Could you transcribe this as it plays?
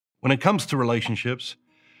When it comes to relationships,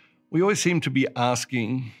 we always seem to be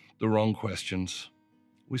asking the wrong questions.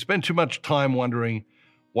 We spend too much time wondering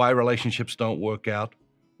why relationships don't work out,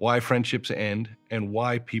 why friendships end, and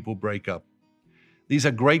why people break up. These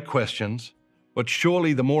are great questions, but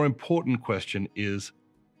surely the more important question is,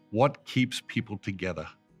 what keeps people together?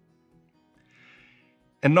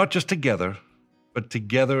 And not just together, but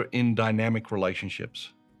together in dynamic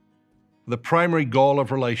relationships. The primary goal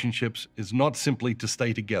of relationships is not simply to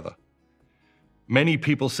stay together. Many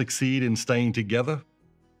people succeed in staying together,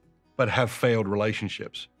 but have failed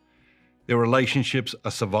relationships. Their relationships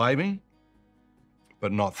are surviving,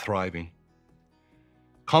 but not thriving.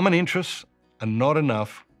 Common interests are not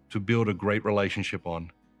enough to build a great relationship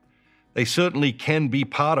on. They certainly can be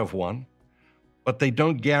part of one, but they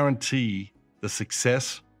don't guarantee the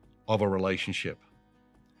success of a relationship.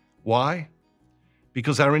 Why?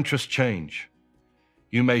 Because our interests change.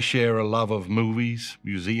 You may share a love of movies,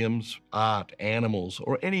 museums, art, animals,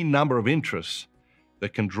 or any number of interests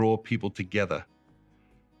that can draw people together.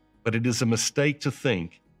 But it is a mistake to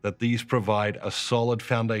think that these provide a solid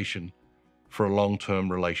foundation for a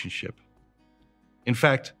long-term relationship. In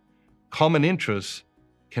fact, common interests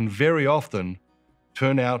can very often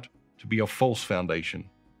turn out to be a false foundation,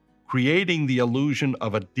 creating the illusion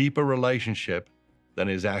of a deeper relationship than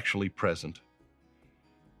is actually present.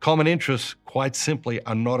 Common interests, quite simply,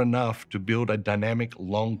 are not enough to build a dynamic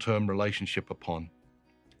long-term relationship upon.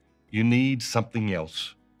 You need something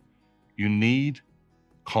else. You need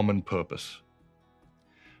common purpose.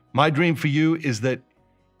 My dream for you is that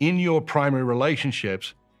in your primary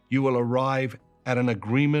relationships, you will arrive at an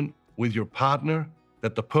agreement with your partner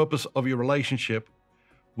that the purpose of your relationship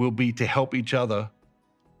will be to help each other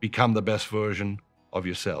become the best version of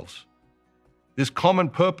yourselves. This common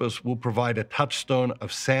purpose will provide a touchstone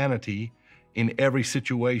of sanity in every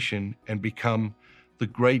situation and become the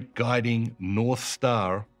great guiding North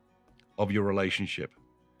Star of your relationship.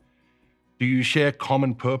 Do you share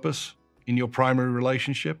common purpose in your primary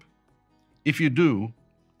relationship? If you do,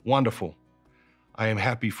 wonderful. I am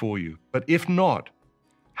happy for you. But if not,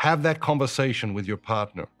 have that conversation with your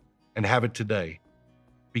partner and have it today.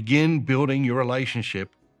 Begin building your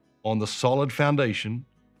relationship on the solid foundation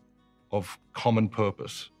of common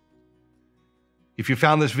purpose. If you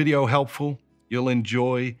found this video helpful, you'll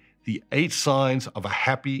enjoy the 8 signs of a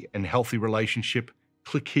happy and healthy relationship.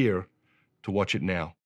 Click here to watch it now.